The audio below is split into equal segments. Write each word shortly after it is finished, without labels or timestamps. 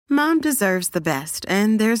Mom deserves the best,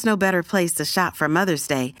 and there's no better place to shop for Mother's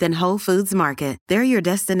Day than Whole Foods Market. They're your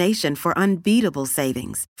destination for unbeatable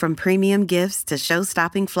savings, from premium gifts to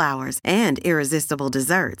show-stopping flowers and irresistible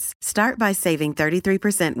desserts. Start by saving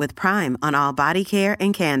 33% with Prime on all body care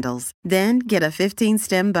and candles. Then get a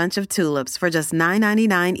 15-stem bunch of tulips for just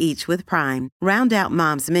 $9.99 each with Prime. Round out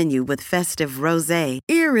Mom's menu with festive rosé,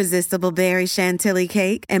 irresistible berry chantilly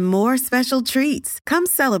cake, and more special treats. Come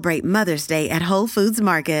celebrate Mother's Day at Whole Foods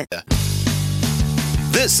Market.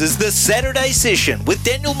 This is the Saturday Session with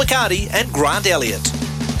Daniel McCarty and Grant Elliott.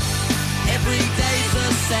 Every day's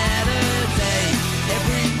a Saturday,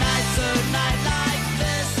 every night's a night like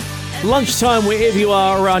this. Lunchtime wherever you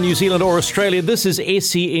are around New Zealand or Australia. This is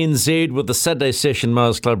SENZ with the Saturday Session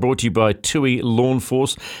Mars Club, brought to you by Tui Lawn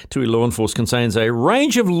Force. Tui Lawn Force contains a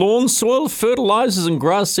range of lawn soil, fertilisers and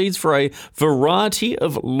grass seeds for a variety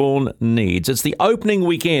of lawn needs. It's the opening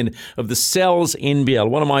weekend of the Cells NBL,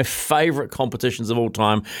 one of my favourite competitions of all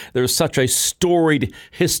time. There is such a storied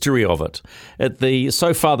history of it.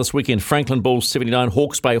 So far this weekend, Franklin Bulls 79,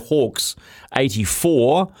 Hawke's Bay Hawks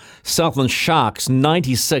 84, Southland Sharks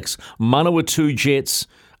 96, Manawatu Jets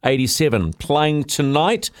 87. Playing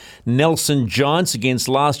tonight, Nelson Giants against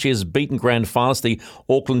last year's beaten grand finalists, the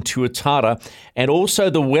Auckland Tuatara, and also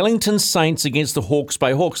the Wellington Saints against the Hawke's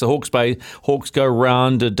Bay Hawks. The Hawke's Bay Hawks go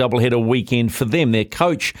round a doubleheader weekend for them. Their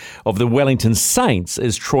coach of the Wellington Saints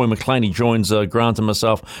is Troy McLean. He joins Grant and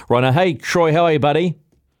myself right now. Hey, Troy, how are you, buddy?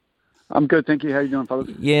 I'm good, thank you. How you doing, fellas?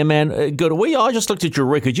 Yeah, man, good. I just looked at your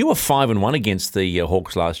record. You were 5-1 against the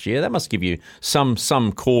Hawks last year. That must give you some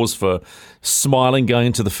cause for smiling going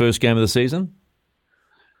into the first game of the season.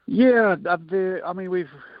 Yeah, I mean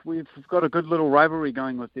we've got a good little rivalry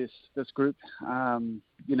going with this group.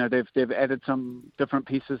 They've added some different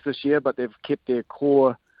pieces this year, but they've kept their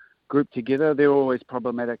core group together. They're always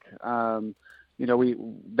problematic.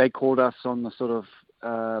 They called us on the sort of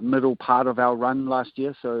middle part of our run last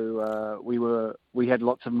year, so we had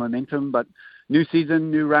lots of momentum. But new season,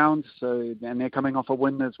 new rounds, and they're coming off a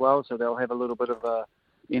win as well, so they'll have a little bit of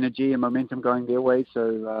energy and momentum going their way.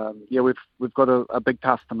 So we've got a big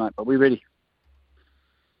task tonight, but we're ready.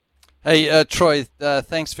 Hey, Troy,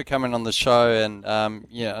 thanks for coming on the show, and I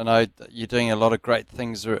know you're doing a lot of great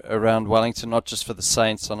things around Wellington, not just for the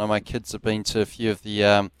Saints. I know my kids have been to a few of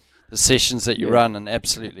the sessions that you run and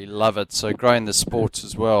absolutely love it. So growing the sports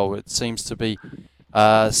as well, it seems to be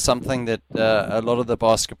something that a lot of the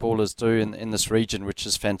basketballers do in this region, which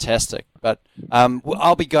is fantastic. But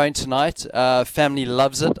I'll be going tonight. Family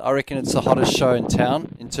loves it. I reckon it's the hottest show in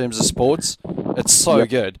town in terms of sports. It's so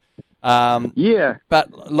good. But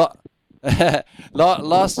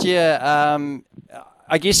last year,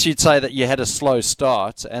 I guess you'd say that you had a slow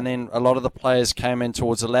start, and then a lot of the players came in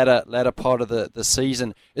towards the latter part of the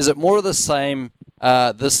season. Is it more of the same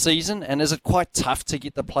this season, and is it quite tough to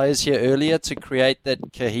get the players here earlier to create that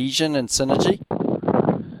cohesion and synergy?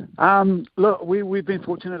 Look, we've been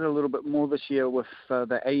fortunate a little bit more this year with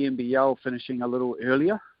the ANBL finishing a little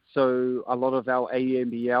earlier. So a lot of our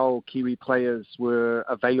ANBL Kiwi players were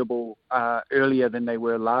available earlier than they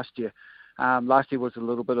were last year. Last year was a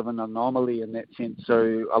little bit of an anomaly in that sense,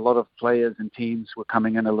 so a lot of players and teams were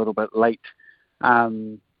coming in a little bit late.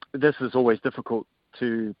 This is always difficult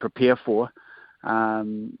to prepare for,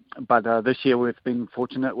 but this year we've been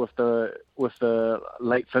fortunate with the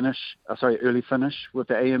early finish with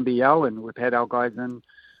the ANBL, and we've had our guys in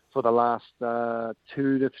for the last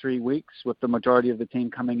 2 to 3 weeks, with the majority of the team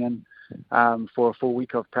coming in for a full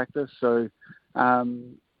week of practice. So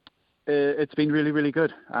it's been really, really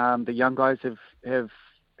good. The young guys have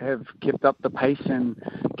kept up the pace and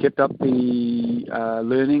kept up the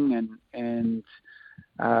learning, and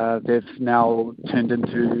they've now turned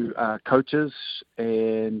into coaches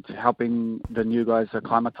and helping the new guys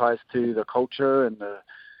acclimatise to the culture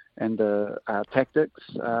and the tactics.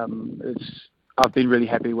 I've been really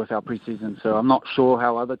happy with our preseason, so I'm not sure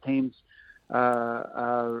how other teams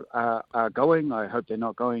are going. I hope they're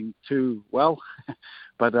not going too well,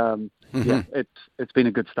 but it's been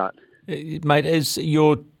a good start. Mate, is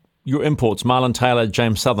your imports Marlon Taylor,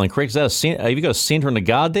 James Sutherland correct? Have you got a centre and a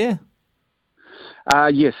guard there?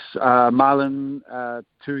 Yes, Marlon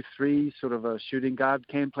 2-3, sort of a shooting guard,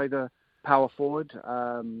 can play the power forward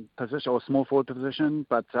position or small forward position,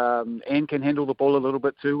 but and can handle the ball a little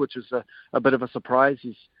bit too, which is a bit of a surprise.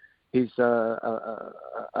 He's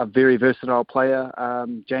a very versatile player.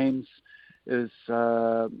 James is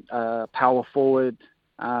a power forward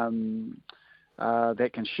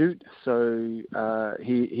that can shoot, so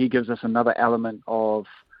he gives us another element of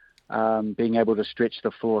being able to stretch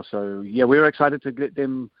the floor. So yeah, we're excited to get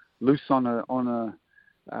them loose on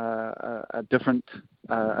a different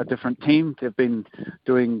team. They've been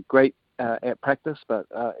doing great at practice, but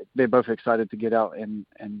they're both excited to get out and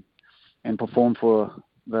perform for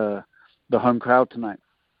the home crowd tonight.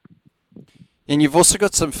 And you've also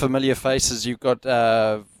got some familiar faces. You've got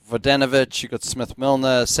Vodanovic, you've got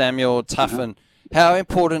Smith-Milner, Samuel, Tuffin. How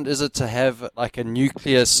important is it to have like a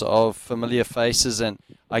nucleus of familiar faces? And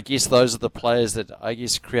I guess those are the players that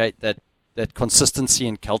create that consistency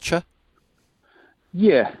and culture.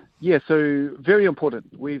 Yeah. So very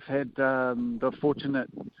important. We've had the fortunate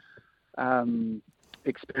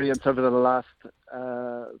experience over the last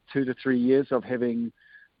 2 to 3 years of having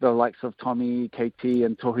the likes of Tommy, KT,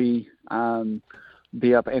 and Tohi,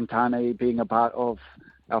 Biap and Tane being a part of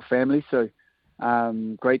our family. So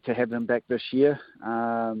great to have them back this year.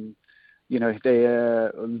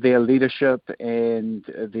 Their leadership and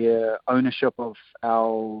their ownership of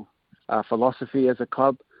our philosophy as a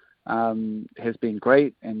club has been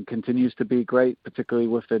great and continues to be great, particularly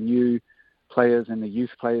with the new players and the youth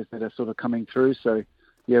players that are sort of coming through. So,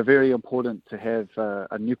 yeah, very important to have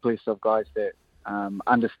a nucleus of guys that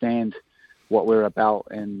understand what we're about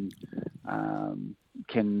and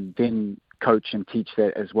can then coach and teach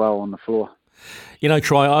that as well on the floor. You know,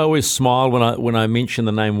 Troy, I always smile when I mention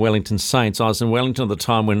the name Wellington Saints. I was in Wellington at the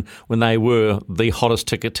time when they were the hottest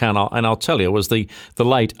ticket town, and I'll tell you, it was the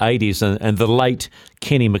late 80s and the late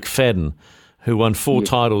Kenny McFadden, who won 4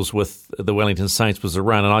 titles with the Wellington Saints, was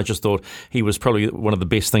around, and I just thought he was probably one of the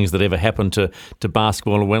best things that ever happened to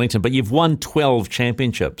basketball in Wellington. But you've won 12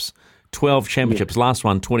 championships, last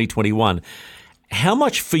one, 2021. How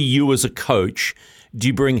much for you as a coach do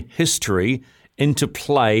you bring history into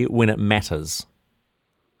play when it matters?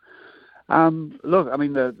 Look, I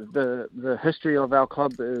mean, the history of our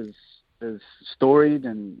club is storied,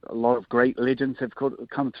 and a lot of great legends have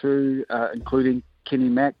come through, including Kenny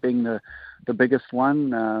Mack being the biggest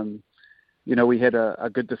one. We had a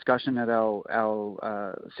good discussion at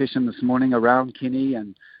our session this morning around Kenny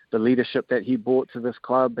and the leadership that he brought to this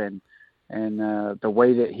club and the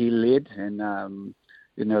way that he led. And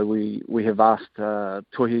we have asked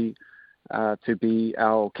Tohi to be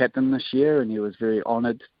our captain this year, and he was very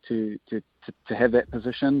honoured to have that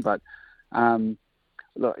position. But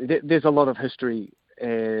look, there's a lot of history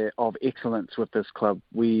of excellence with this club.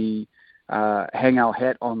 We hang our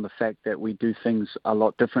hat on the fact that we do things a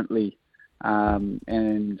lot differently,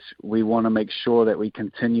 and we want to make sure that we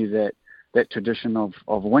continue that tradition of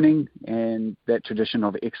winning and that tradition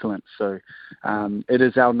of excellence. So it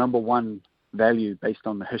is our number one value based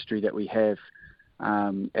on the history that we have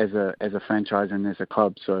as a franchise and as a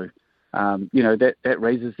club. So that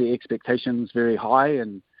raises the expectations very high,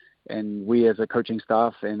 and we as a coaching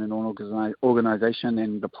staff and an organization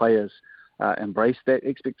and the players embrace that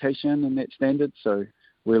expectation and that standard. So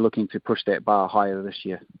we're looking to push that bar higher this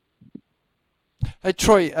year. Hey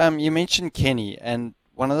Troy, you mentioned Kenny, and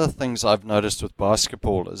one of the things I've noticed with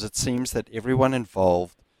basketball is it seems that everyone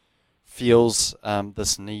involved feels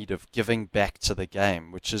this need of giving back to the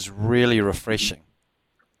game, which is really refreshing.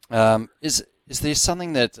 Is there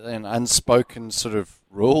something that an unspoken sort of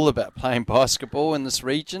rule about playing basketball in this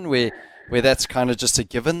region where that's kind of just a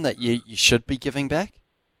given that you should be giving back?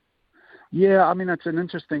 Yeah, I mean, it's an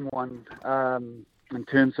interesting one in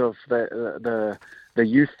terms of the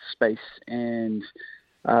youth space, and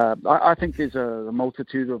I think there's a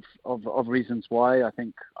multitude of reasons why. I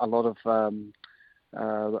think a lot of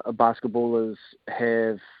basketballers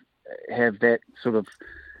have that sort of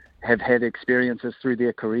have had experiences through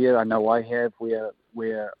their career. I know I have, where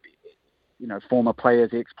former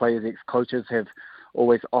players, ex-players, ex-coaches have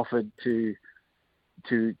always offered to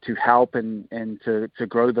help and to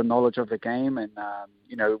grow the knowledge of the game. And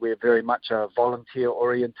we're very much a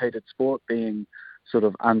volunteer-orientated sport, being sort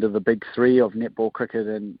of under the big three of netball, cricket,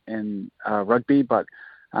 and rugby. But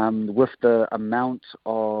with the amount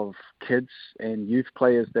of kids and youth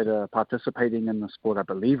players that are participating in the sport, I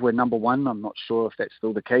believe we're number one. I'm not sure if that's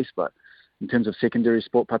still the case, but in terms of secondary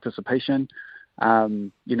sport participation,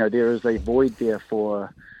 there is a void there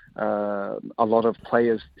for a lot of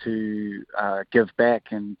players to give back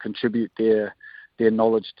and contribute their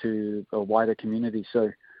knowledge to a wider community. So,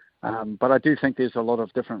 but I do think there's a lot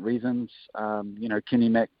of different reasons. Kenny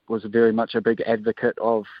Mack was very much a big advocate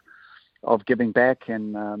of giving back,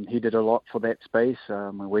 and he did a lot for that space.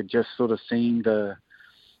 We're just sort of seeing the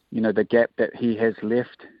gap that he has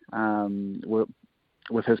left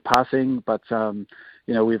with his passing. But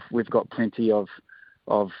we've got plenty of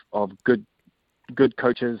good good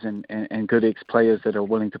coaches and good ex-players that are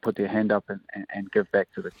willing to put their hand up and give back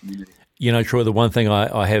to the community. You know, Troy, the one thing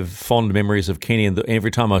I have fond memories of Kenny, and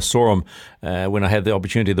every time I saw him when I had the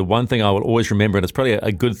opportunity, the one thing I will always remember, and it's probably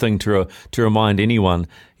a good thing to remind anyone,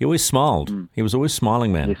 he always smiled. He was always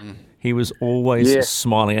smiling, man. Yes. He was always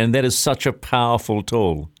smiling, and that is such a powerful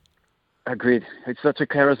tool. Agreed. It's such a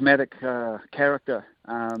charismatic character.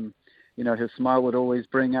 You know, his smile would always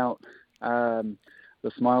bring out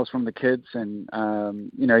the smiles from the kids, and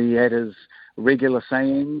you know, he had his regular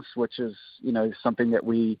sayings, which is, you know, something that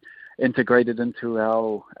we integrated into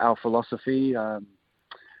our philosophy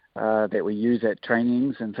that we use at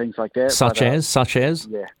trainings and things like that. Such as?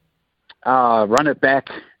 Yeah. Run it back.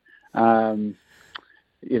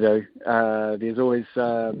 You know, there's always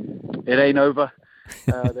it ain't over.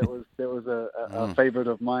 That was a favorite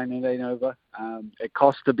of mine. It ain't over. It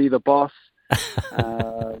costs to be the boss.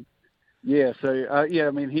 Yeah. So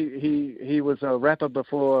I mean, he was a rapper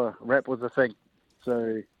before rap was a thing.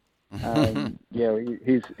 So yeah,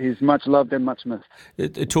 he's much loved and much missed.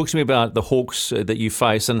 It talks to me about the Hawks that you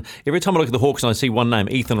face, and every time I look at the Hawks and I see one name,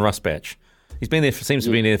 Ethan Rusbatch. He's been there, seems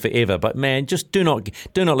to be there forever. But man, just do not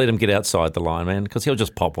let him get outside the line, man, because he'll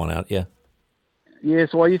just pop one out. Yeah. Yeah,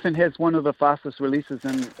 so Ethan has one of the fastest releases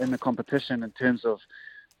in the competition in terms of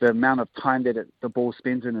the amount of time that the ball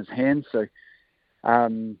spends in his hands. So,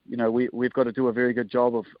 you know, we've got to do a very good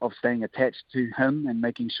job of staying attached to him and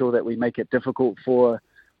making sure that we make it difficult for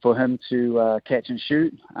him to catch and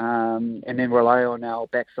shoot, and then rely on our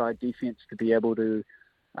backside defense to be able to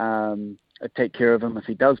take care of him if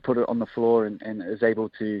he does put it on the floor and is able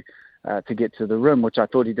to get to the rim, which I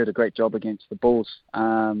thought he did a great job against the Bulls.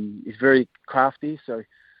 He's very crafty, so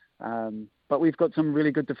but we've got some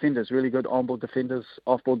really good defenders, really good on-ball defenders,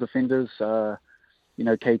 off-ball defenders. You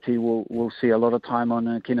know, KT will see a lot of time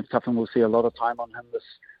on Kenneth Tuffin will see a lot of time on him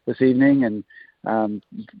this evening, and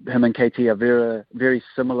him and KT are very, very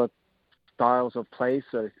similar styles of play.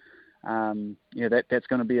 So, you know, that's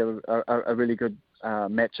going to be a really good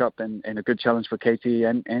matchup and a good challenge for KT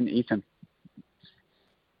and Ethan.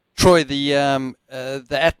 Troy, the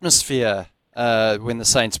atmosphere when the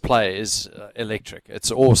Saints play is electric.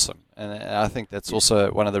 It's awesome, and I think that's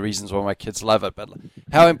also one of the reasons why my kids love it. But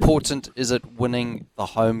how important is it winning the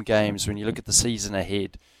home games when you look at the season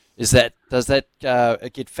ahead? Does that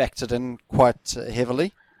get factored in quite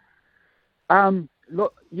heavily?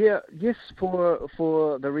 Look, yes,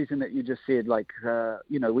 for the reason that you just said. Like,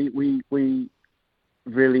 you know, we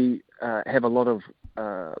really have a lot of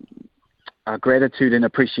gratitude and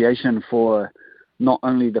appreciation for not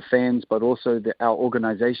only the fans but also our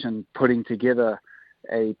organization putting together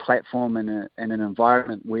a platform and an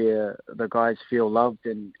environment where the guys feel loved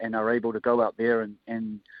and are able to go out there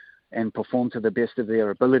and perform to the best of their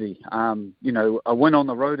ability. You know, a win on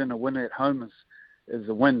the road and a win at home is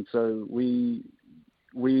a win. So we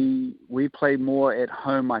play more at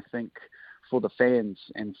home, I think, for the fans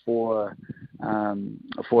and for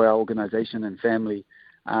our organization and family,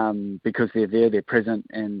 because they're there, they're present,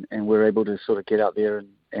 and we're able to sort of get out there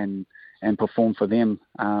and perform for them.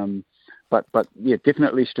 But yeah,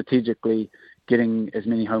 definitely strategically getting as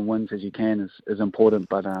many home wins as you can is important.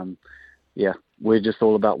 But yeah, we're just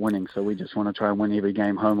all about winning, so we just want to try and win every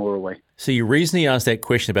game, home or away. So the reason he asked that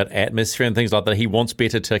question about atmosphere and things like that, he wants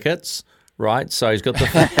better tickets. Right, so he's got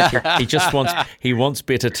he wants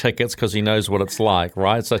better tickets because he knows what it's like,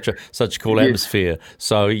 right? Such a cool atmosphere.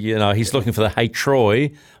 So you know he's looking for the hey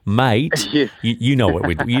Troy, mate. Yes. You know where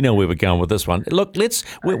we're going with this one. Look,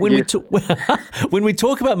 when we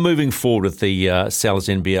talk about moving forward with the Sal's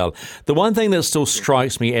NBL, the one thing that still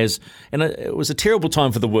strikes me as, and it was a terrible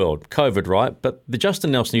time for the world, COVID, right? But the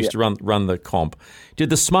Justin Nelson used to run the comp. Did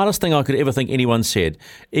the smartest thing I could ever think anyone said.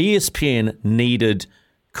 ESPN needed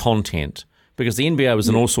content, because the NBA was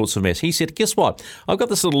in all sorts of mess. He said, guess what? I've got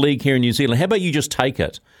this little league here in New Zealand. How about you just take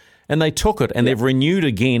it? And they took it, and they've renewed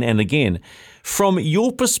again and again. From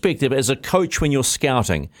your perspective as a coach when you're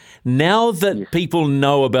scouting, now that people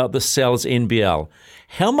know about the Sal's NBL,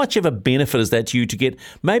 how much of a benefit is that to you to get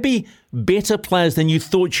maybe better players than you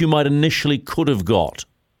thought you might initially could have got?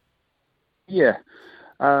 Yeah.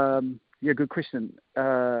 Good question.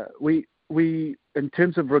 We in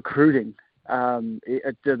terms of recruiting,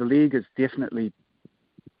 the league is definitely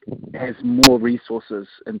has more resources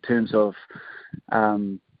in terms of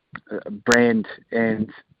brand,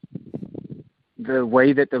 and the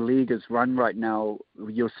way that the league is run right now,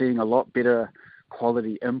 you're seeing a lot better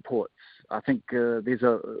quality imports. I think there's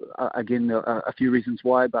a few reasons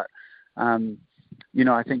why, but you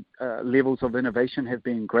know, I think levels of innovation have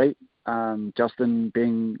been great. Justin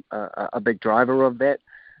being a big driver of that.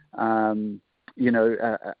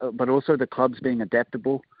 but also the clubs being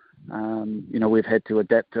adaptable. We've had to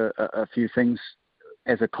adapt a few things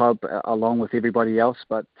as a club along with everybody else,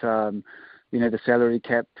 but the salary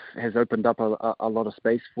cap has opened up a lot of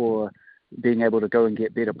space for being able to go and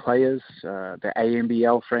get better players. The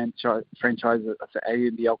AMBL franchise, the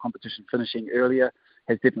AMBL competition finishing earlier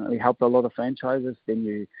has definitely helped a lot of franchises. Then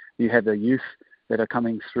you have the youth that are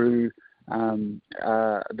coming through that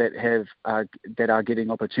are getting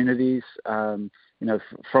opportunities. From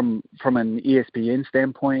an ESPN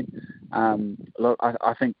standpoint, look,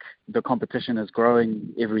 I think the competition is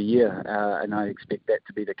growing every year, and I expect that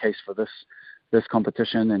to be the case for this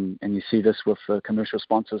competition. And you see this with the commercial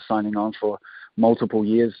sponsors signing on for multiple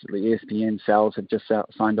years. The ESPN sales have just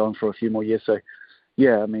signed on for a few more years. So,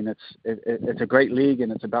 yeah, I mean, it's a great league,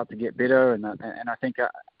 and it's about to get better. And I think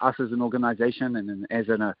us as an organization and as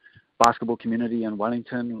a basketball community in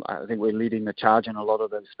Wellington, I think we're leading the charge in a lot of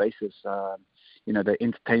those spaces. The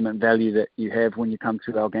entertainment value that you have when you come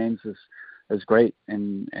to our games is great,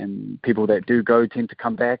 and people that do go tend to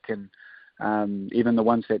come back, and even the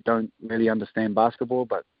ones that don't really understand basketball,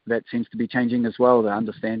 but that seems to be changing as well. The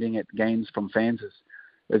understanding at games from fans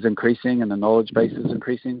is increasing, and the knowledge base is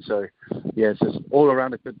increasing. So, yeah, it's just all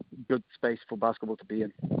around a good space for basketball to be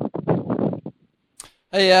in.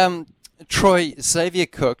 Hey, Troy, Xavier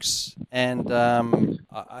Cooks, and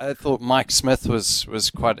I thought Mike Smith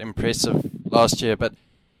was quite impressive last year, but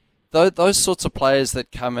those sorts of players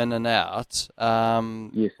that come in and out,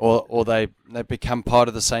 yes. or they become part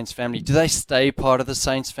of the Saints family, do they stay part of the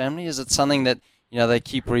Saints family? Is it something that they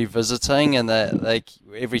keep revisiting, and they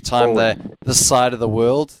every time they're this side of the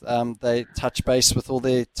world, they touch base with all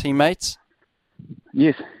their teammates?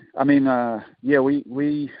 Yes, I mean,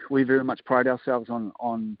 we very much pride ourselves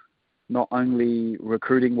on not only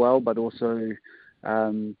recruiting well, but also,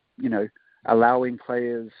 allowing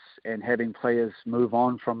players and having players move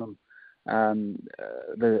on from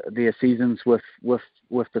their seasons with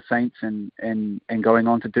the Saints and going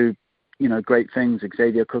on to do, great things.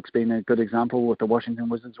 Xavier Cook's been a good example with the Washington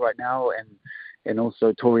Wizards right now, and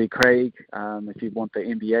also Torrey Craig, if you want the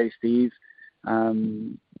NBA, Steve.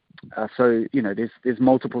 So, there's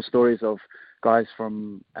multiple stories of guys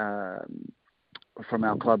from our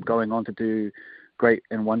club going on to do great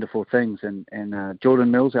and wonderful things. And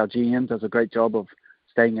Jordan Mills, our GM, does a great job of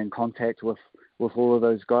staying in contact with all of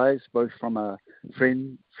those guys, both from a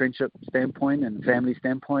friendship standpoint and family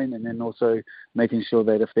standpoint, and then also making sure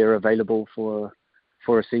that if they're available for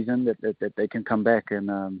a season, that they can come back.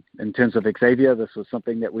 And in terms of Xavier, this was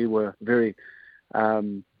something that we were very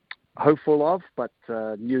hopeful of, but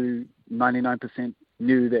 99%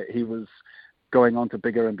 knew that he was going on to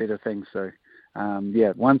bigger and better things. So,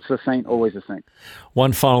 once a Saint, always a Saint.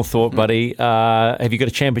 One final thought, buddy. Have you got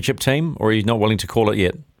a championship team, or are you not willing to call it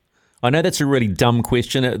yet? I know that's a really dumb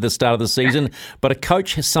question at the start of the season, but a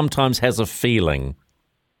coach sometimes has a feeling.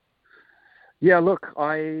 Yeah, look,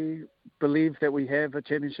 I believe that we have a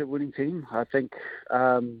championship-winning team. I think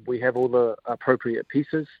we have all the appropriate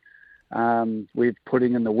pieces. We're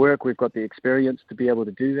putting in the work. We've got the experience to be able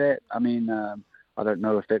to do that. I mean, I don't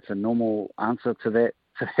know if that's a normal answer to that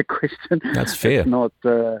question. That's fair.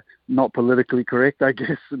 It's not politically correct, I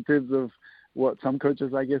guess, in terms of what some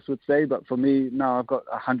coaches, I guess, would say. But for me, no, I've got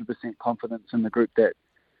 100% confidence in the group that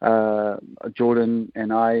Jordan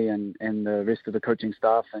and I and the rest of the coaching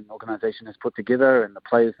staff and organization has put together, and the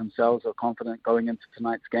players themselves are confident going into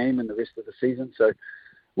tonight's game and the rest of the season. So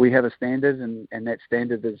we have a standard, and that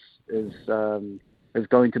standard is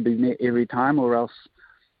going to be met every time, or else,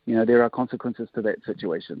 there are consequences to that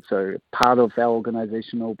situation. So part of our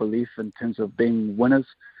organizational belief in terms of being winners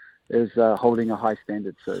is holding a high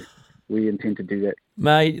standard. So we intend to do that.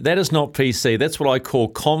 Mate, that is not PC. That's what I call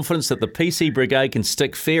confidence that the PC Brigade can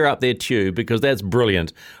stick fair up their tube, because that's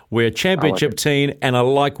brilliant. We're a championship team, and I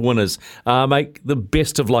like winners. Mate, the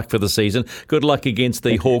best of luck for the season. Good luck against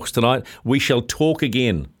the Hawks tonight. We shall talk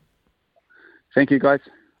again. Thank you, guys.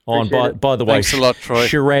 By the way, thanks a lot, Troy.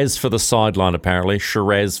 Shiraz for the sideline, apparently.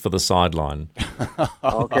 Shiraz for the sideline.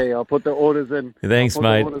 Okay, I'll put the orders in. Thanks,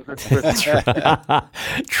 mate.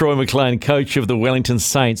 Troy McLean, coach of the Wellington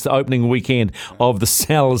Saints, the opening weekend of the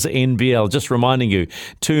Sal's NBL. Just reminding you,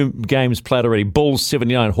 2 games played already. Bulls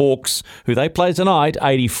 79, Hawks, who they play tonight,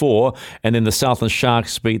 84. And then the Southland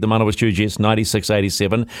Sharks beat the Manawatu Jets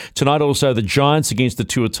 96-87. Tonight also the Giants against the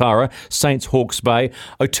Tuatara, Saints Hawke's Bay.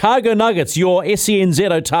 Otago Nuggets, your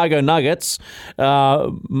SENZ Otago Nuggets,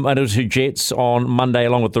 Manawatu Jets on Monday,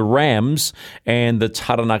 along with the Rams and the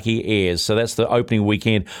Taranaki Airs. So that's the opening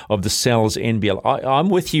weekend of the Sal's NBL. I'm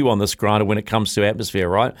with you on this, Grant, when it comes to atmosphere,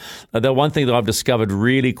 right? The one thing that I've discovered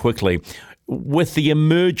really quickly, with the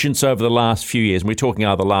emergence over the last few years, and we're talking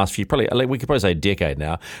the last few, probably we could probably say a decade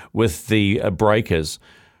now, with the breakers,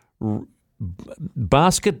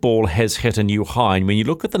 basketball has hit a new high. And when you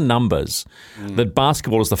look at the numbers, that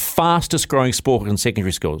basketball is the fastest growing sport in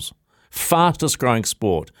secondary schools, fastest growing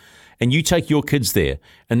sport. And you take your kids there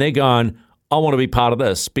and they're going, I want to be part of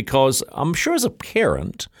this, because I'm sure as a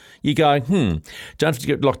parent, you go, don't have to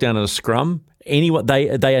get locked down in a scrum. Anyone,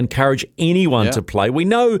 they encourage anyone to play. We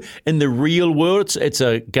know in the real world it's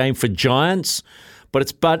a game for giants,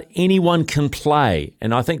 but anyone can play.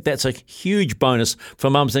 And I think that's a huge bonus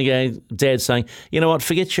for mums and dads saying, you know what,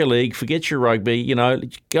 forget your league, forget your rugby,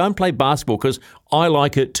 go and play basketball because I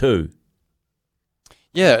like it too.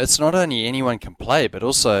 Yeah, it's not only anyone can play, but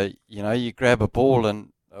also, you grab a ball and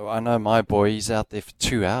I know my boy, he's out there for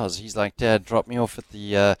 2 hours. He's like, Dad, drop me off at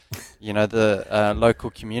the, local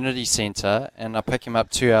community centre, and I pick him up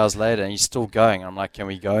 2 hours later, and he's still going. I'm like, can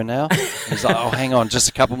we go now? And he's like, oh, hang on, just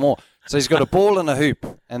a couple more. So he's got a ball and a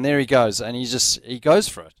hoop, and there he goes, and he goes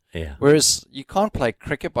for it. Yeah. Whereas you can't play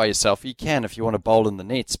cricket by yourself. You can if you want to bowl in the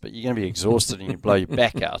nets, but you're going to be exhausted and you blow your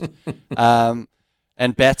back out.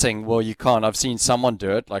 And batting, well, you can't. I've seen someone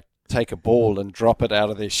do it, like take a ball and drop it out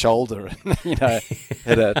of their shoulder and hit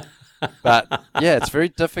it. But yeah, it's very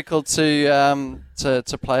difficult to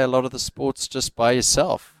play a lot of the sports just by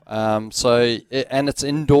yourself. And it's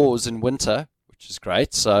indoors in winter, which is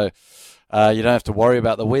great. So you don't have to worry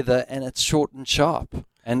about the weather, and it's short and sharp.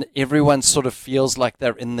 And everyone sort of feels like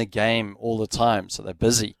they're in the game all the time, so they're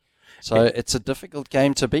busy. So it's a difficult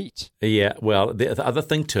game to beat. Yeah, well, the other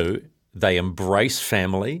thing too, they embrace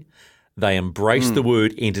family. They embrace the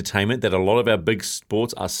word entertainment, that a lot of our big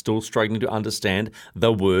sports are still struggling to understand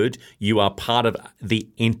the word. You are part of the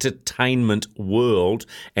entertainment world,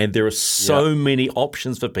 and there are so many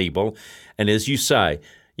options for people. And as you say,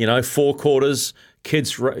 4 quarters,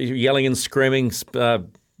 kids yelling and screaming,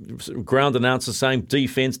 ground announcer saying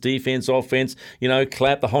defense, offense,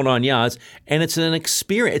 clap, the whole 9 yards. And it's an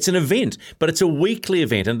experience. It's an event, but it's a weekly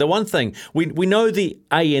event. And the one thing, we know the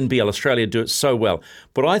ANBL, Australia, do it so well,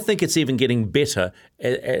 but I think it's even getting better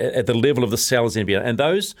at the level of the Sal's NBL.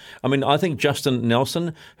 And I think Justin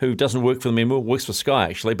Nelson, who doesn't work for them anymore, works for Sky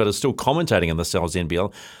actually, but is still commentating in the Sal's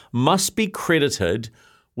NBL, must be credited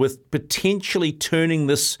with potentially turning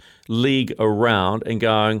this league around and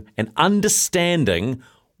going and understanding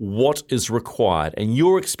what is required, and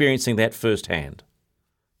you're experiencing that firsthand.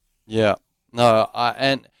 Yeah, no,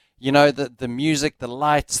 the music, the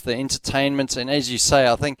lights, the entertainment, and as you say,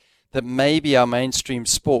 I think that maybe our mainstream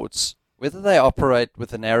sports, whether they operate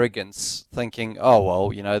with an arrogance, thinking, oh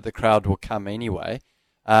well, the crowd will come anyway,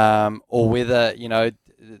 or whether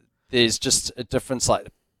there's just a difference. Like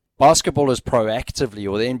basketball is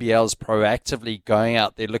proactively, or the NBL is proactively going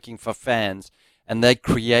out there looking for fans. And they're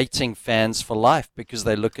creating fans for life because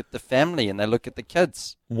they look at the family and they look at the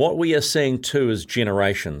kids. What we are seeing too is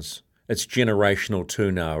generations. It's generational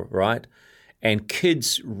too now, right? And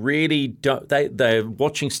kids really don't, they're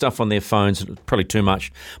watching stuff on their phones, probably too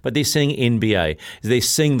much, but they're seeing NBA. They're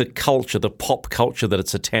seeing the culture, the pop culture that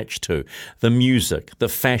it's attached to, the music, the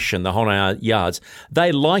fashion, the whole 9 yards.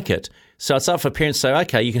 They like it. So it's up for parents to say,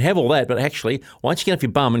 okay, you can have all that, but actually, why don't you get off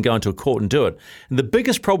your bum and go into a court and do it? And the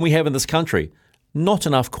biggest problem we have in this country, not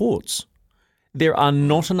enough courts. There are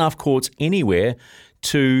not enough courts anywhere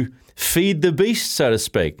to feed the beast, so to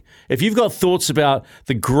speak. If you've got thoughts about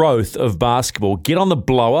the growth of basketball, get on the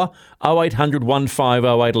blower, 0800 150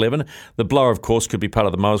 811. The blower, of course, could be part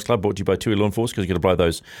of the Mowers Club, brought to you by Tui Lawn Force, because you've got to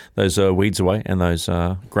blow those weeds away and those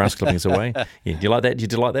grass clippings away. Yeah, did you like that?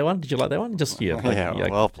 Did you like that one? Yeah,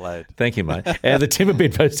 well played. Thank you, mate. And the Timber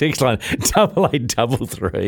Bedpost text line, 8833.